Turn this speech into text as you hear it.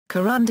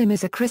Corundum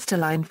is a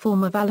crystalline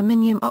form of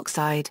aluminium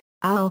oxide,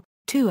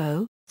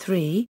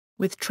 Al2O3,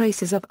 with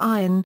traces of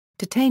iron,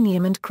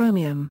 titanium and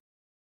chromium.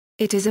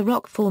 It is a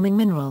rock-forming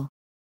mineral.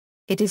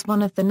 It is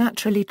one of the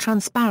naturally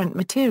transparent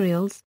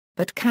materials,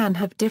 but can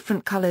have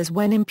different colors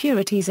when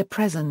impurities are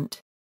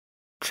present.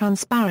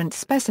 Transparent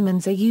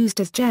specimens are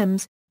used as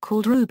gems,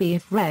 called ruby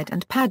if red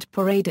and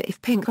padporada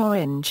if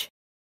pink-orange.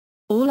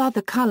 All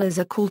other colors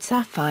are called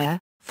sapphire,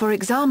 for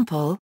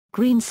example,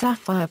 green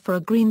sapphire for a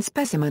green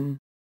specimen.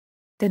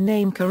 The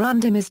name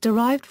corundum is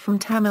derived from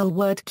Tamil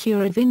word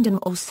kuruvindam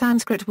or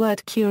Sanskrit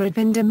word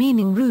kuruvinda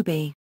meaning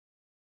ruby.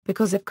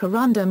 Because of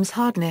corundum's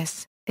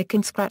hardness, it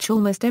can scratch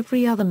almost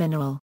every other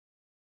mineral.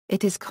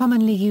 It is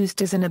commonly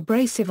used as an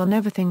abrasive on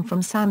everything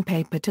from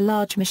sandpaper to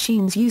large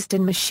machines used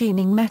in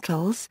machining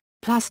metals,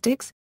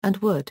 plastics, and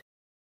wood.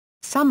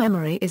 Some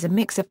emery is a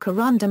mix of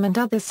corundum and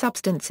other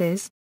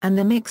substances, and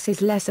the mix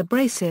is less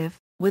abrasive,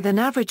 with an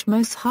average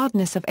Mohs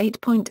hardness of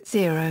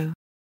 8.0.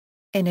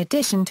 In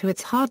addition to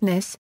its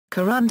hardness,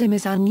 corundum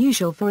is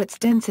unusual for its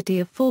density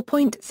of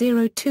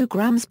 4.02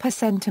 grams per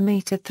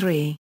centimeter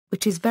 3,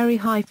 which is very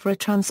high for a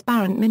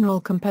transparent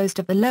mineral composed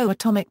of the low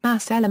atomic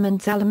mass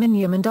elements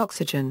aluminium and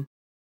oxygen.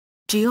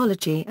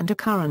 Geology and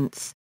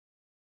occurrence.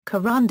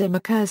 Corundum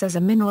occurs as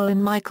a mineral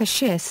in mica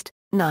schist,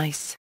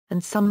 gneiss,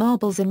 and some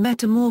marbles in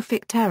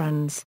metamorphic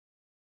terranes.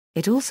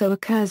 It also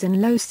occurs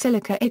in low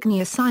silica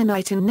igneous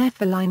syenite and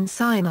nepheline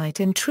syenite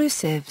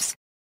intrusives.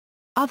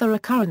 Other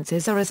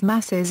occurrences are as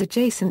masses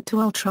adjacent to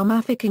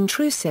ultramafic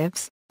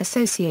intrusives,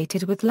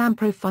 associated with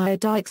lamprophire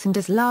dikes and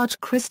as large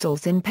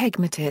crystals in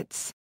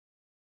pegmatites.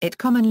 It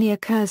commonly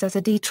occurs as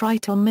a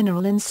detrital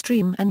mineral in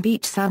stream and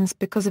beach sands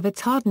because of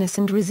its hardness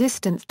and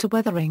resistance to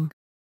weathering.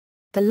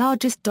 The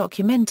largest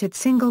documented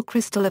single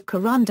crystal of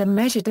corundum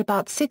measured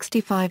about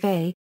 65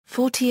 A,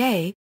 40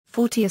 A,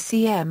 40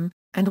 cm,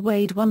 and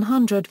weighed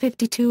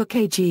 152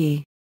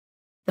 kg.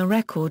 The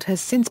record has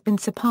since been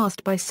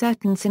surpassed by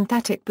certain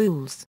synthetic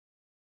boules.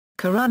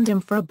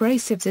 Corundum for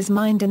abrasives is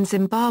mined in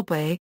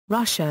Zimbabwe,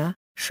 Russia,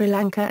 Sri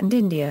Lanka and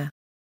India.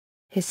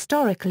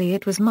 Historically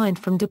it was mined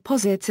from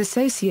deposits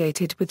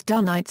associated with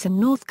dunites in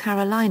North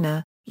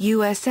Carolina,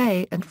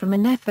 USA and from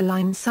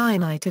nepheline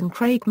syenite in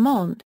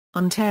Craigmont,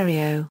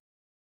 Ontario.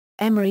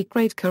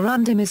 Emery-grade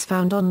corundum is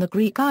found on the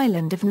Greek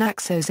island of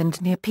Naxos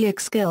and near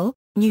Peekskill,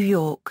 New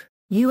York,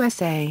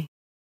 USA.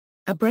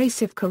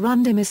 Abrasive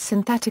corundum is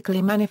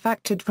synthetically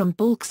manufactured from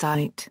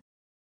bauxite.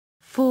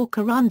 4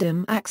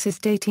 corundum axes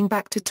dating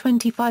back to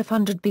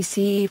 2500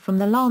 BCE from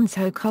the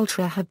Lanzhou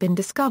culture have been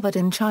discovered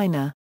in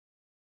China.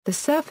 The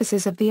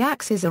surfaces of the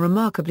axes are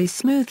remarkably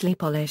smoothly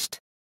polished.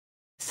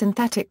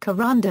 Synthetic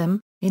corundum.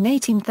 In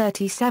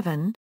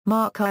 1837,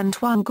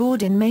 Marc-Antoine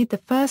Gourdin made the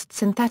first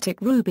synthetic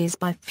rubies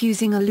by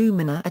fusing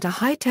alumina at a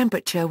high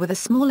temperature with a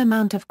small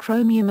amount of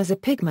chromium as a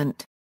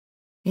pigment.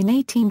 In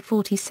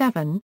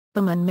 1847,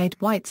 Baumann made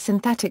white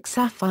synthetic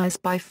sapphires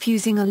by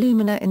fusing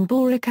alumina in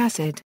boric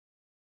acid.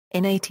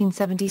 In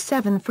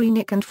 1877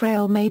 Freinick and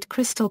Frail made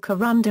crystal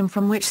corundum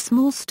from which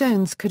small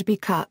stones could be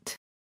cut.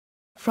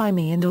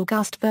 Fryme and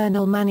Auguste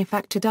Vernal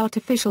manufactured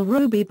artificial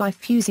ruby by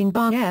fusing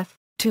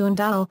Bar-F2 and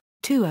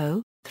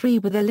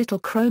Al2O3 with a little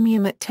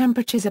chromium at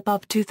temperatures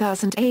above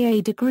 2000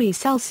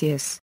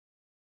 °C.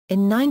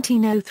 In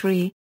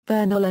 1903,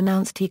 Vernal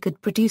announced he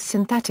could produce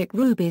synthetic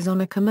rubies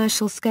on a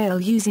commercial scale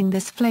using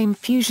this flame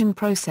fusion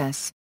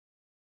process.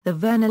 The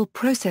Vernal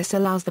process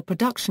allows the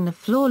production of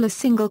flawless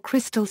single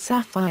crystal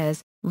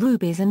sapphires,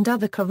 rubies and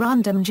other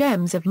corundum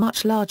gems of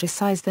much larger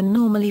size than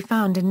normally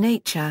found in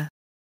nature.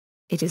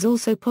 It is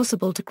also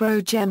possible to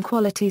grow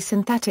gem-quality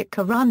synthetic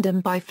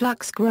corundum by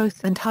flux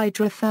growth and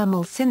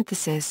hydrothermal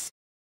synthesis.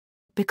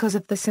 Because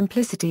of the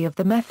simplicity of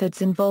the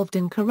methods involved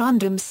in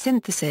corundum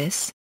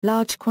synthesis,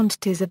 large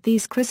quantities of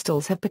these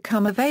crystals have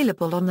become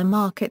available on the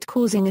market,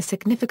 causing a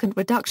significant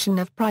reduction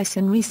of price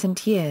in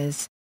recent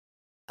years.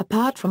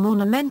 Apart from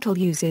ornamental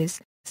uses,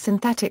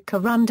 synthetic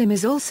corundum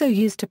is also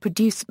used to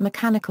produce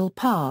mechanical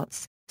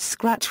parts,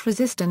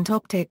 scratch-resistant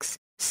optics,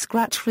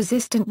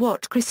 scratch-resistant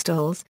watch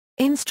crystals,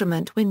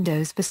 instrument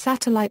windows for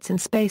satellites and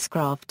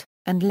spacecraft,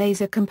 and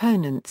laser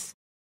components.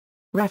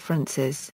 References